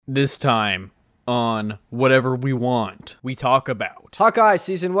This time on Whatever We Want, we talk about Hawkeye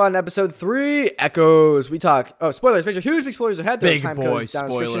Season 1, Episode 3, Echoes. We talk, spoilers, major huge big spoilers ahead. There are Big time boy codes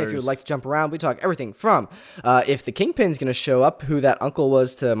down in the description if you spoilers. would like to jump around. We talk everything from if the Kingpin's going to show up, who that uncle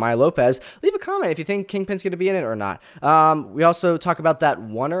was to Maya Lopez. Leave a comment if you think Kingpin's going to be in it or not. We also talk about that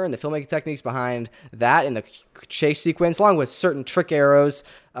oneer and the filmmaking techniques behind that in the chase sequence, along with certain trick arrows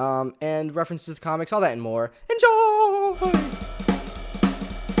and references to the comics, all that and more. Enjoy!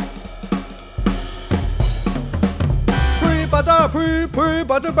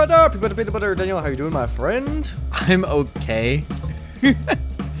 Daniel, how you doing, my friend? I'm okay. Yeah,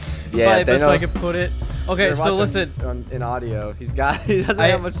 Probably the best Daniel, way I could put it. Okay, you're so watching listen. in audio. He doesn't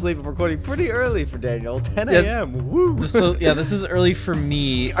have much sleep. I'm recording pretty early for Daniel. 10 Yeah. a.m. Woo. So yeah, this is early for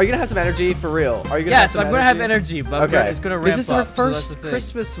me. Are you gonna have some energy for real? Are you gonna? Yes, I'm gonna have energy, but Okay, it's gonna ramp up. this is our so that's first the thing.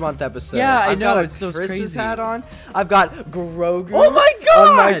 Christmas month episode. Yeah, I I've know, got a it's so Christmas crazy. hat on. I've got Grogu. Oh my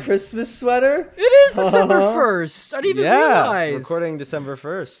On my God! Christmas sweater. It is December Uh-huh. 1st. I didn't even Yeah, realize. recording December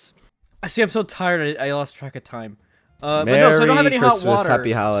 1st. I see. I'm so tired. I lost track of time. But no, so I don't have any Merry hot Christmas, water.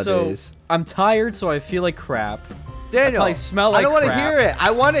 Happy holidays. So I'm tired, so I feel like crap. Daniel, probably smell I don't like want to crap. hear it.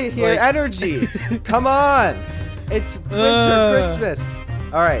 I want to hear Like- energy. Come on. It's winter Christmas.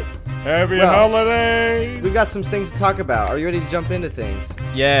 All right. Happy Well, holidays. We've got some things to talk about. Are you ready to jump into things?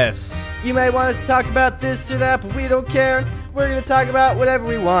 Yes. You may want us to talk about this or that, but we don't care. We're going to talk about whatever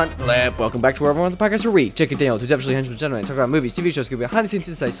we want. Welcome back to Wherever on the podcast where we, Jake and Daniel, two definitely henchman gentlemen, talk about movies, TV shows, give you behind-the-scenes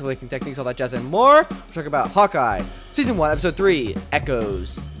insights, filmmaking techniques, all that jazz, and more. We're talking about Hawkeye, Season 1, Episode 3,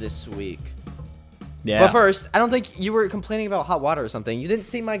 Echoes this week. Yeah. But first, I don't think you were complaining about hot water or something. You didn't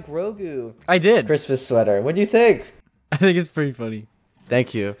see my Grogu I did. Christmas sweater. What do you think? I think it's pretty funny.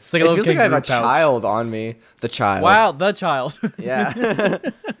 Thank you. It's like a it little feels like I have a kangaroo pouch. child on me. The child. Wow, the child. Yeah.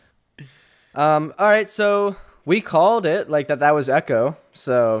 All right, so we called it like that was Echo.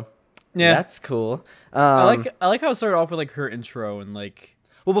 So Yeah. that's cool. I like how it started off with like her intro and like.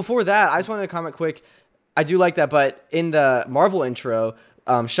 Well, before that, I just wanted to comment quick. I do like that, but in the Marvel intro,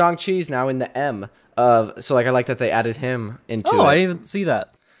 Shang-Chi's now in the M of, so like I like that they added him into Oh, it. I didn't even see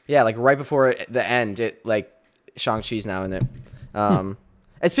that. Yeah, like right before the end, it like Shang-Chi's now in it.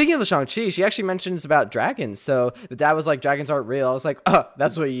 And speaking of the Shang-Chi, she actually mentions about dragons. So the dad was like, dragons aren't real. I was like,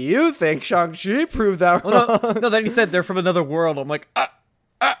 that's what you think. Shang-Chi proved that wrong. Well, no, then he said they're from another world. I'm like,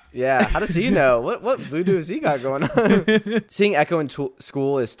 Yeah, how does he know? What voodoo has he got going on? Seeing Echo in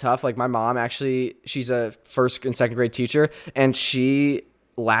school is tough. Like my mom actually, she's a first and second grade teacher, and she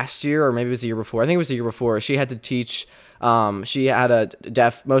last year, or maybe it was the year before, I think it was the year before, she had to teach, she had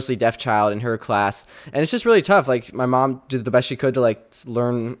a mostly deaf child in her class, and it's just really tough. Like my mom did the best she could to like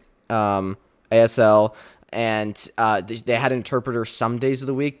learn ASL, and they had an interpreter some days of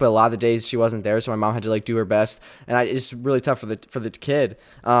the week, but a lot of the days she wasn't there, so my mom had to like do her best, and it's really tough for the kid.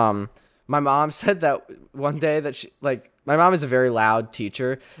 My mom said that one day that she, like, my mom is a very loud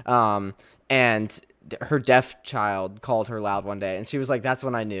teacher, and her deaf child called her loud one day, and she was like, that's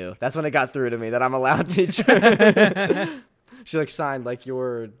when I knew. That's when it got through to me that I'm a loud teacher. She like signed like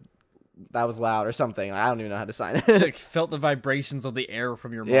that was loud or something. I don't even know how to sign it. she like, felt the vibrations of the air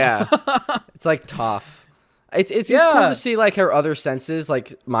from your mom. Yeah. It's like tough. It's just cool to see like her other senses,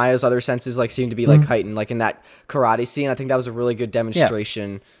 like Maya's other senses, like seem to be like heightened, like in that karate scene. I think that was a really good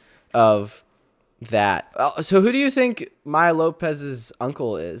demonstration of that. So who do you think Maya Lopez's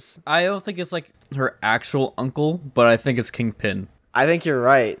uncle is? I don't think it's like her actual uncle, but I think it's Kingpin. I think you're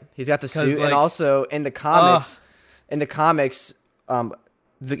right. He's got the suit, like- and also in the comics,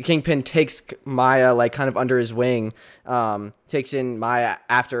 the Kingpin takes Maya like kind of under his wing, takes in Maya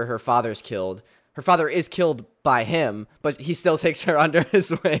after her father's killed. Her father is killed by him, but he still takes her under his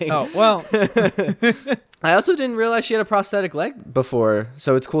wing. Oh, well. I also didn't realize she had a prosthetic leg before,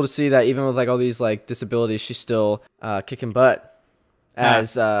 so it's cool to see that even with like all these like disabilities, she's still kicking butt,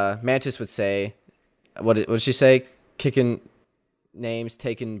 as Mantis would say. What did she say? Kicking names,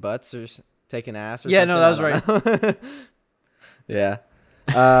 taking butts, or taking ass, or Yeah, something? no, that was right. Yeah.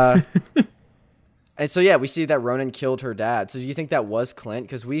 And so yeah, we see that Ronan killed her dad. So do you think that was Clint?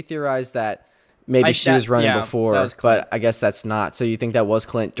 Because we theorized that maybe she was Ronan before, that was Clint. but I guess that's not. So you think that was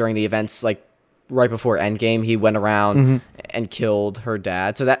Clint during the events, like right before Endgame, he went around and killed her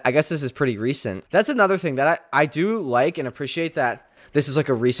dad. So that, I guess this is pretty recent. That's another thing that I do like and appreciate, that this is like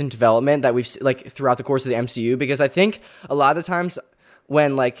a recent development that we've like throughout the course of the MCU, because I think a lot of the times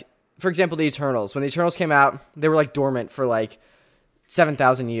when, like, for example, when the Eternals came out, they were like dormant for like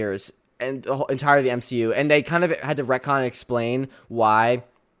 7,000 years, and the whole entire of the MCU, and they kind of had to retcon and explain why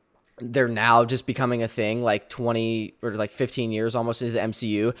they're now just becoming a thing like 20 or like 15 years almost into the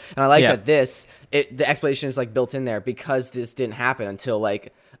MCU. And I like that the explanation is like built in there, because this didn't happen until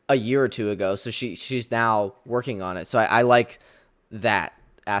like a year or two ago. So she's now working on it. So I like that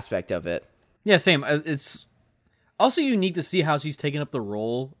aspect of it. Yeah, same. It's also unique to see how she's taken up the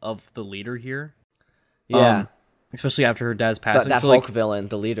role of the leader here. Yeah. Especially after her dad's passing. That so, Hulk like, villain,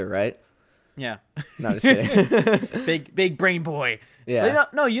 the leader, right? yeah. No, just kidding. big brain boy. Yeah.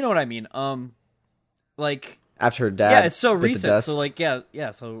 No, you know what I mean. Like, After her dad. yeah, it's so bit the recent. dust. So like,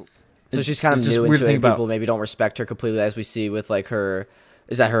 yeah. So she's kind of it's just new weird into to it. think People about. maybe don't respect her completely, as we see with like her.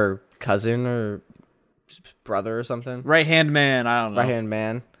 Is that her cousin or brother or something? Right hand man. I don't know. Right hand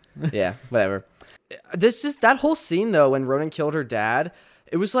man. Yeah, whatever. That whole scene though, when Ronan killed her dad,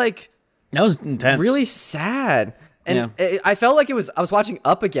 it was like That was intense. really sad. And Yeah. I felt like I was watching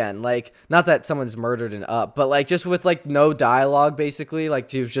Up again. Like, not that someone's murdered in Up, but like just with like no dialogue, basically. Like,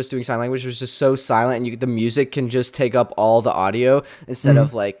 he was just doing sign language. It was just so silent, and the music can just take up all the audio instead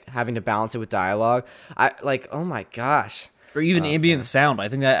of like having to balance it with dialogue. Oh my gosh. Or even ambient sound. I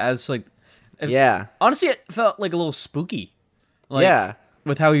think that adds like. Yeah. Honestly, it felt like a little spooky. Like, Yeah.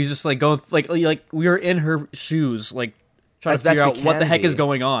 With how he was just like going like we were in her shoes, like trying As to figure best out we what the can heck be. is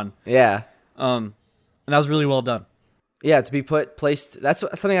going on. Yeah. And that was really well done. Yeah, to be placed. That's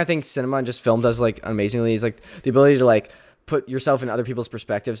something I think cinema and just film does like amazingly, is like the ability to like put yourself in other people's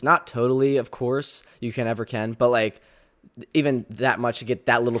perspectives. Not totally, of course, you can never can, but like even that much to get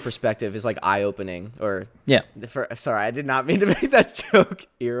that little perspective is like eye opening. Or Yeah. sorry, I did not mean to make that joke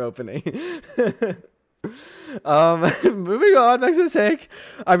ear opening. Moving on back to the take.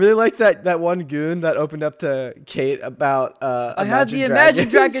 I really like that one goon that opened up to Kate about I had the Imagine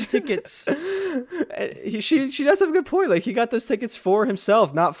Dragon tickets. She does have a good point. Like, he got those tickets for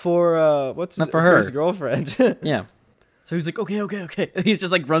himself, not for his girlfriend. Yeah. So he's like, okay. And he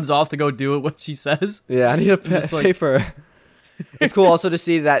just like runs off to go do it what she says. Yeah, I need a Just, like- paper. It's cool also to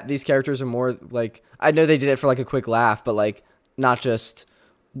see that these characters are more like, I know they did it for like a quick laugh, but like not just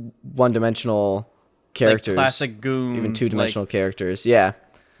one-dimensional characters, Like classic goon. even two-dimensional like, characters. Yeah,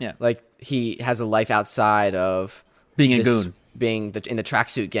 Yeah. like he has a life outside of Being a this goon. being in the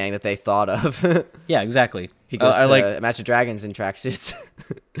tracksuit gang that they thought of. Yeah, exactly. He goes I to like Imagine Dragons in tracksuits.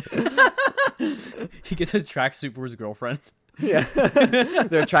 he gets a tracksuit for his girlfriend. Yeah,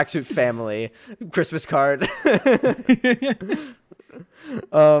 they're a tracksuit family. Christmas card.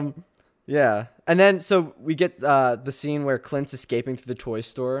 Yeah, and then so we get the scene where Clint's escaping through the toy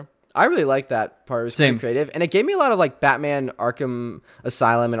store. I really like that part. It was pretty Same. creative, and it gave me a lot of like Batman Arkham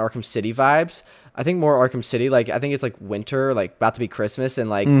Asylum and Arkham City vibes. I think more Arkham City. Like, I think it's like winter, like about to be Christmas, and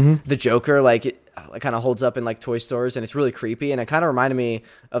like the Joker, like it kind of holds up in like toy stores, and it's really creepy, and it kind of reminded me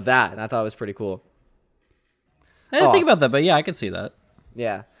of that, and I thought it was pretty cool. I didn't think about that, but yeah, I could see that.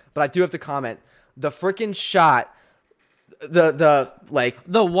 Yeah, but I do have to comment, the freaking shot, the like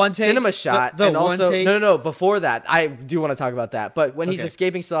The one take, cinema shot, the and one also take. no, before that, I do want to talk about that. But when he's Okay.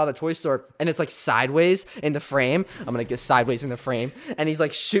 escaping still out of the toy store, and it's like sideways in the frame, I'm gonna get sideways in the frame, and he's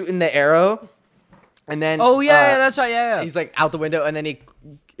like shooting the arrow, and then Oh yeah, that's right. Yeah. he's like out the window, and then he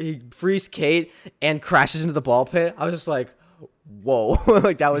frees Kate and crashes into the ball pit. I was just like, whoa,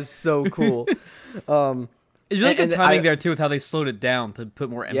 like that was so cool. It's really good and timing there too, with how they slowed it down to put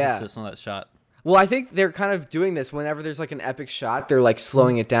more Yeah. emphasis on that shot. Well, I think they're kind of doing this whenever there's like an epic shot. They're like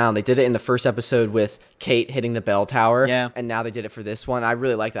slowing it down. They did it in the first episode with Kate hitting the bell tower. Yeah. And now they did it for this one. I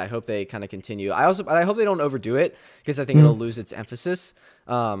really like that. I hope they kind of continue. I hope they don't overdo it, because I think it'll lose its emphasis.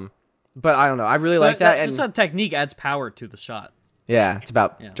 But I don't know. I really like that. Just And that technique adds power to the shot. yeah, it's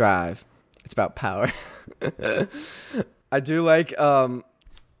about Yeah. drive. It's about power. I do like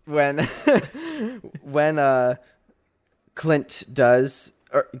when when Clint does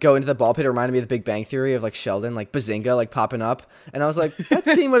go into the ball pit. It reminded me of the Big Bang Theory of like Sheldon, like Bazinga, like popping up, and I was like, that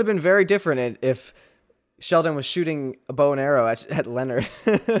scene would have been very different if Sheldon was shooting a bow and arrow at Leonard.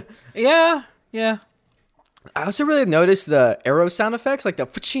 Yeah. I also really noticed the arrow sound effects, like the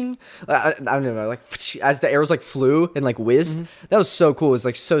fching. I don't know, like as the arrows like flew and like whizzed. That was so cool. It was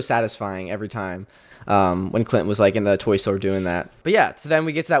like so satisfying every time when Clint was like in the toy store doing that. But yeah, so then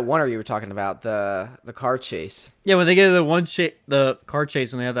we get to that one you were talking about, the car chase. Yeah, when they get the car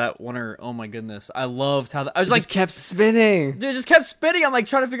chase, and they have that one. Oh my goodness, I loved how I was It like, just kept spinning. dude, it just kept spinning. I'm like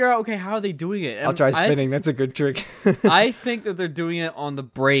trying to figure out, okay, how are they doing it? And I'll try spinning. That's a good trick. I think that they're doing it on the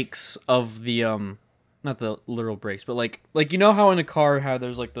brakes of the not the literal brakes, but like you know how in a car how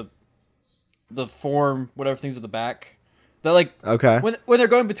there's like the form whatever things at the back that like Okay. when they're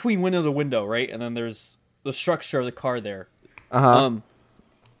going between window to window, right? And then there's the structure of the car there. I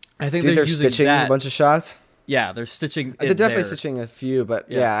think Dude, they're using stitching that. a bunch of shots. Yeah, they're stitching. They're it definitely there. stitching a few,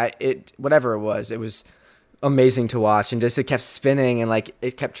 but yeah, whatever it was amazing to watch, and just it kept spinning and like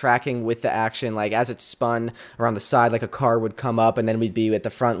it kept tracking with the action. Like as it spun around the side, like a car would come up, and then we'd be at the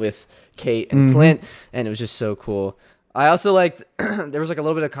front with Kate and Clint, and it was just so cool. I also liked there was like a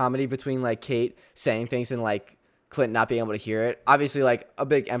little bit of comedy between like Kate saying things and like Clint not being able to hear it. Obviously, like a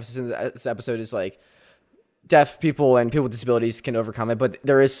big emphasis in this episode is like deaf people and people with disabilities can overcome it, but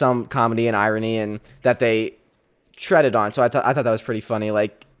there is some comedy and irony and that they treaded on. So I thought that was pretty funny.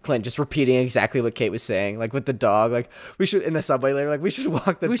 Like Clint just repeating exactly what Kate was saying, like with the dog. Like we should in the subway later. Like we should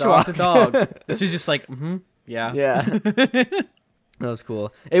walk the dog. We should walk the dog. She's just like, yeah. Yeah. That was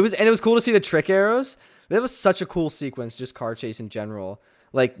cool. It was cool to see the trick arrows. That was such a cool sequence, just car chase in general.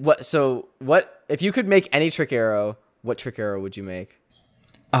 Like what if you could make any trick arrow, what trick arrow would you make?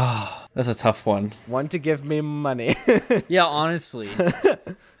 Oh, that's a tough one. One to give me money. Yeah, honestly.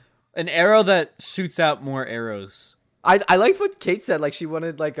 An arrow that shoots out more arrows. I liked what Kate said. Like she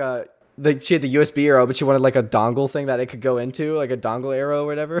wanted she had the USB arrow, but she wanted like a dongle thing that it could go into, like a dongle arrow or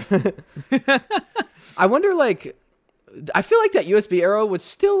whatever. I wonder, like, I feel like that USB arrow would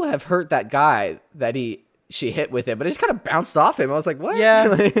still have hurt that guy that she hit with it, but it just kind of bounced off him. I was like, what? Yeah.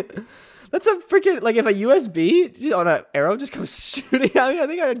 Like, that's a freaking, like, if a USB on an arrow just comes shooting at me, I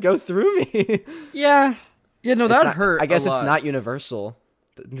think I'd go through me. Yeah. Yeah, no, that'd hurt. I guess it's not universal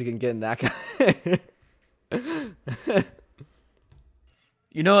to get in that guy.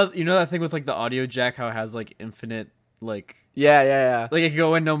 You know that thing with like the audio jack, how it has like infinite, like yeah like it can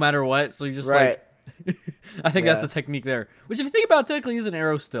go in no matter what, so you just like I think that's the technique there, which if you think about it, technically is an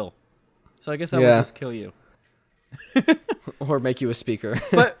arrow still, so I guess that would just kill you or make you a speaker.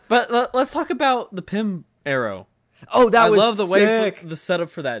 but let's talk about the Pym arrow. Oh, I love the sick. way the setup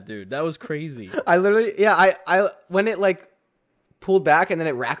for that, dude. That was crazy. I literally I when it like pulled back and then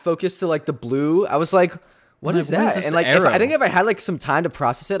it rack focused to like the blue, I was like, what is that? And like I think if I had like some time to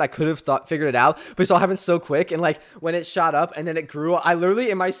process it, I could have figured it out, but it's all happened so quick. And like when it shot up and then it grew, I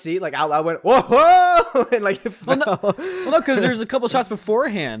literally in my seat like out loud went whoa and like it fell. Well, no, because there's a couple shots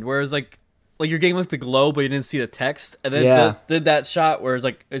beforehand where it's like you're getting like the glow, but you didn't see the text, and then did that shot where it's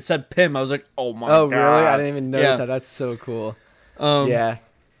like it said Pym. I was like, oh my god. Oh really? I didn't even notice that. That's so cool. Yeah.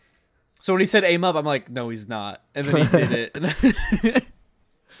 So when he said aim up, I'm like, no, he's not. And then he did it.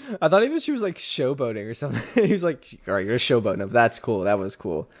 I thought even she was like showboating or something. He was like, all right, you're showboating him. That's cool. That was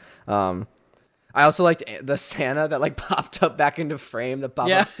cool. I also liked the Santa that like popped up back into frame, the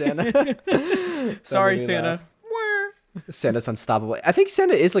pop-up Santa. Sorry, Santa. Santa's unstoppable. I think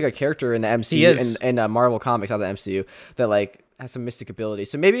Santa is like a character in the MCU and Marvel Comics, not the MCU, that like has some mystic ability.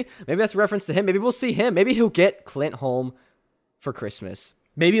 So maybe that's a reference to him. Maybe we'll see him. Maybe he'll get Clint home for Christmas.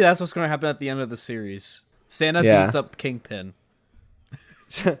 Maybe that's what's going to happen at the end of the series. Santa beats up Kingpin.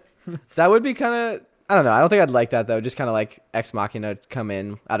 That would be kind of, I don't know. I don't think I'd like that though. Just kind of like Ex Machina come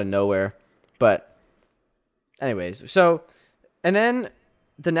in out of nowhere. But anyways, so, and then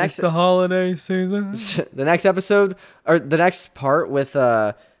the next, it's the holiday season. The next episode or the next part with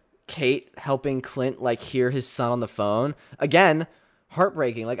Kate helping Clint like hear his son on the phone again.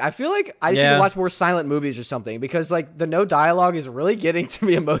 Heartbreaking. Like I feel like I just need to watch more silent movies or something, because like the no dialogue is really getting to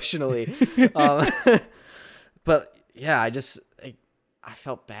me emotionally. But yeah, I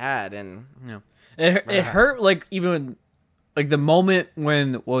felt bad, and it hurt. Like even when, like the moment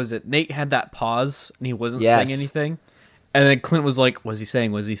when what was it? Nate had that pause and he wasn't saying anything, and then Clint was like, "Was he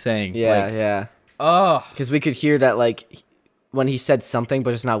saying? Was he saying?" Yeah. Oh, because we could hear that like when he said something,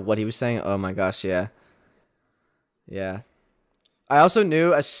 but it's not what he was saying. Oh my gosh, yeah. I also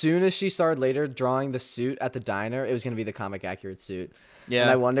knew as soon as she started later drawing the suit at the diner, it was going to be the comic accurate suit. Yeah.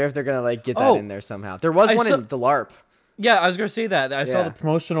 And I wonder if they're going to like get that in there somehow. There was one in the LARP. Yeah, I was going to say that. I saw the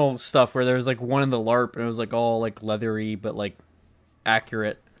promotional stuff where there was like one in the LARP and it was like all like leathery but like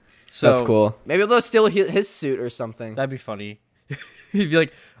accurate. So that's cool. Maybe they'll steal his suit or something. That'd be funny. He'd be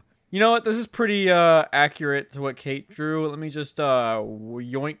like, you know what? This is pretty accurate to what Kate drew. Let me just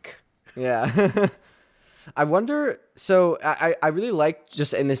yoink. Yeah. I wonder, so I really like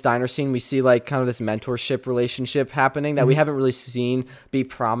just in this diner scene, we see like kind of this mentorship relationship happening that we haven't really seen be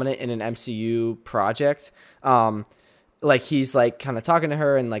prominent in an MCU project. Like he's like kind of talking to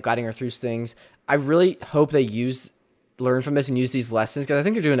her and like guiding her through things. I really hope they learn from this and use these lessons, because I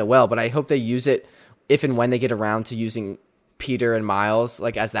think they're doing it well, but I hope they use it if and when they get around to using Peter and Miles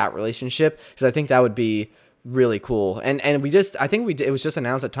like as that relationship, because I think that would be really cool. And it was just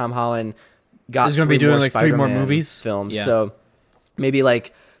announced that Tom Holland is going to be doing like Spider-Man 3 more movies films. Yeah. So maybe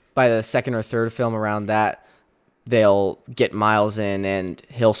like by the second or third film around that, they'll get Miles in and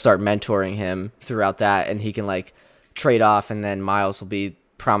he'll start mentoring him throughout that, and he can like trade off, and then Miles will be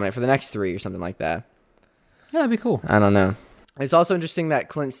prominent for the next 3 or something like that. Yeah, that'd be cool. I don't know. It's also interesting that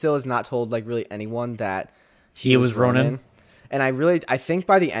Clint still has not told like really anyone that he was Ronin. And I think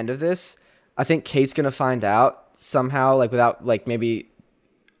by the end of this, I think Kate's gonna find out somehow, like without like maybe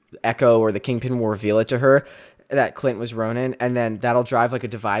Echo or the Kingpin will reveal it to her that Clint was Ronin, and then that'll drive like a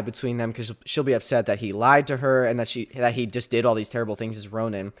divide between them because she'll be upset that he lied to her and that he just did all these terrible things as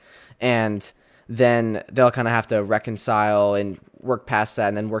Ronin, and then they'll kind of have to reconcile and work past that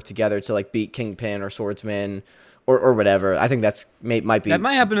and then work together to like beat Kingpin or Swordsman or whatever. I think might be that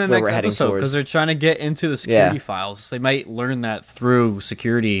might happen in the next episode because they're trying to get into the security files. They might learn that through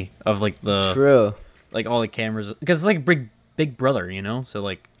security of like the like all the cameras because it's like Big Brother, you know. So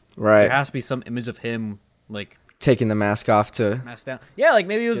like there has to be some image of him like taking the mask off to mask down. Yeah, like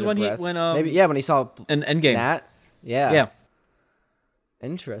maybe it was when when he saw an Endgame. Nat. Yeah.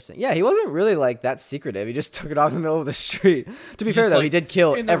 Interesting. Yeah, he wasn't really like that secretive. He just took it off in the middle of the street. To be fair, though, he did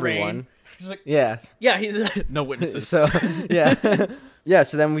kill everyone. He's like, yeah, he's no witnesses. So yeah.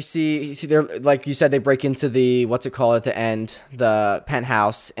 So then we see they're like you said, they break into the what's it called at the end, the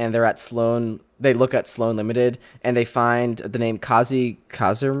penthouse, and they're at Sloan. They look at Sloan Limited, and they find the name Kazimzak.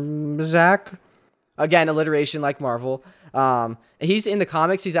 Again, alliteration like Marvel. He's in the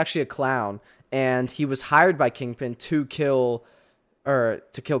comics. He's actually a clown, and he was hired by Kingpin to kill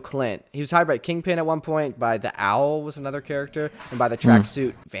Clint. He was hired by Kingpin at one point, by the Owl was another character, and by the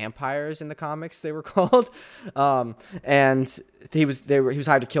tracksuit vampires in the comics they were called. And he was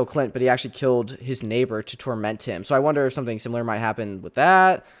hired to kill Clint, but he actually killed his neighbor to torment him. So I wonder if something similar might happen with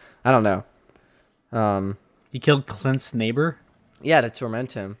that. I don't know. He killed Clint's neighbor? Yeah, to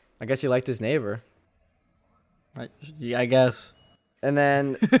torment him. I guess he liked his neighbor. I guess. And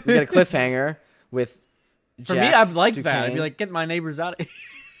then we get a cliffhanger with For me, I'd like that. I'd be like, get my neighbors out of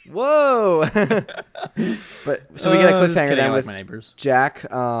here. Whoa. But so we get a cliffhanger then with my neighbors. Jack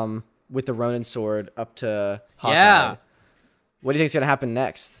with the Ronin sword up to Hawkeye. Yeah. What do you think's going to happen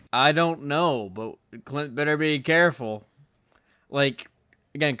next? I don't know, but Clint better be careful. Like,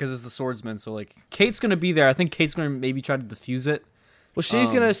 again, because it's the swordsman, so like, Kate's going to be there. I think Kate's going to maybe try to defuse it. Well,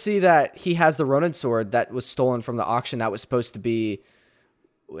 she's going to see that he has the Ronin sword that was stolen from the auction that was supposed to be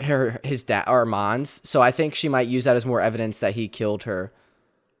his dad, Armand's. So I think she might use that as more evidence that he killed her.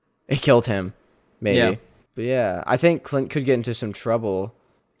 He killed him, maybe. Yeah. But yeah, I think Clint could get into some trouble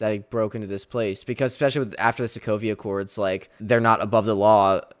that he broke into this place because especially after the Sokovia Accords, like they're not above the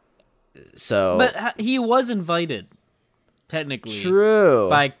law. So, but he was invited, technically,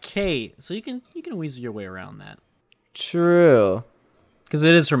 by Kate. So you can weasel your way around that. True. Because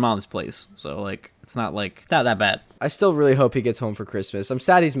it is her mom's place, so like it's not that bad. I still really hope he gets home for Christmas. I'm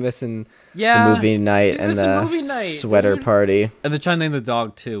sad he's missing the movie night and the sweater party. And they're trying to name the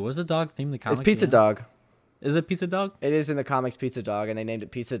dog too. What's the dog's name in the comics? It's Pizza Dog. Is it Pizza Dog? It is in the comics, Pizza Dog, and they named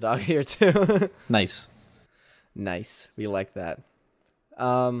it Pizza Dog here too. Nice. We like that.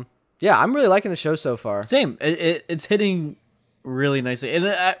 Yeah, I'm really liking the show so far. Same. It's hitting really nicely. And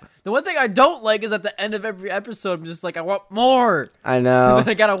the one thing I don't like is at the end of every episode, I'm just like, I want more. I know. And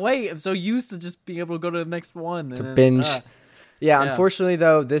I gotta wait. I'm so used to just being able to go to the next one. To binge. Yeah, unfortunately,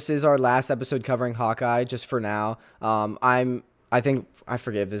 though, this is our last episode covering Hawkeye, just for now. I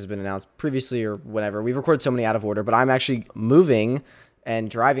forget if this has been announced previously or whatever. We've recorded so many out of order, but I'm actually moving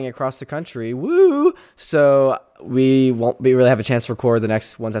and driving across the country. Woo! So we won't really have a chance to record the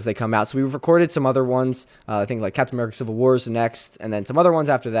next ones as they come out. So we've recorded some other ones. I think like Captain America Civil War is next, and then some other ones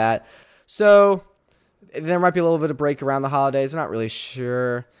after that. So there might be a little bit of break around the holidays. I'm not really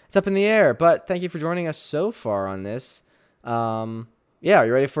sure. It's up in the air. But thank you for joining us so far on this. Are you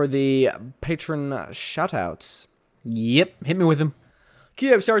ready for the patron shoutouts? Yep. Hit me with them.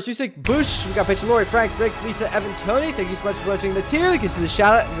 Key up stars, Music, Bush. We got Patron Lori, Frank, Rick, Lisa, Evan, Tony. Thank you so much for watching the tier. Thank you to the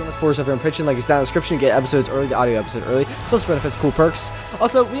shout out. If you want to support us over on Patreon, like it's down in the description. Get episodes early, the audio episode early. Plus benefits, cool perks.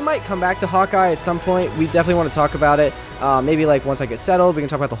 Also, we might come back to Hawkeye at some point. We definitely want to talk about it. Maybe like once I get settled, we can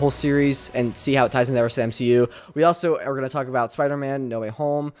talk about the whole series and see how it ties into the rest of the MCU. We also are going to talk about Spider-Man No Way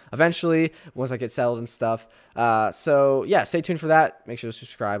Home eventually once I get settled and stuff. So yeah, stay tuned for that. Make sure to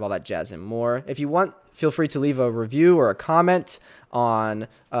subscribe, all that jazz and more. If you want, feel free to leave a review or a comment on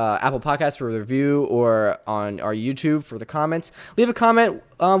Apple Podcasts for the review or on our YouTube for the comments. Leave a comment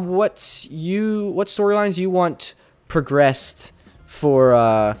on what storylines you want progressed for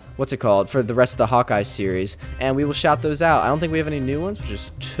for the rest of the Hawkeye series, and we will shout those out. I don't think we have any new ones, which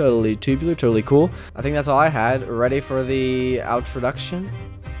is totally tubular, totally cool. I think that's all I had. Ready for the introduction?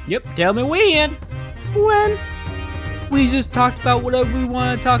 Yep. Tell me when. We just talked about whatever we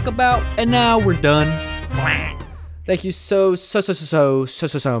want to talk about, and now we're done. Thank you so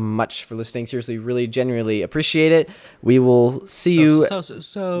much for listening. Seriously, really, genuinely appreciate it. We will see you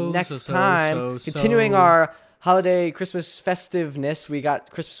next time. Continuing our holiday Christmas festiveness. We got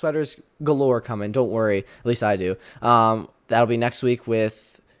Christmas sweaters galore coming. Don't worry. At least I do. That'll be next week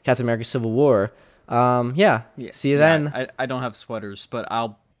with Captain America Civil War. Yeah. See you then. I don't have sweaters, but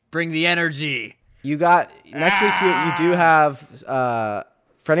I'll bring the energy. You got next week. You do have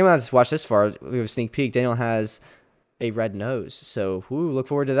for anyone that's watched this far, we have a sneak peek. Daniel has a red nose, so look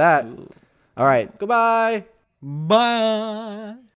forward to that. All right, goodbye. Bye.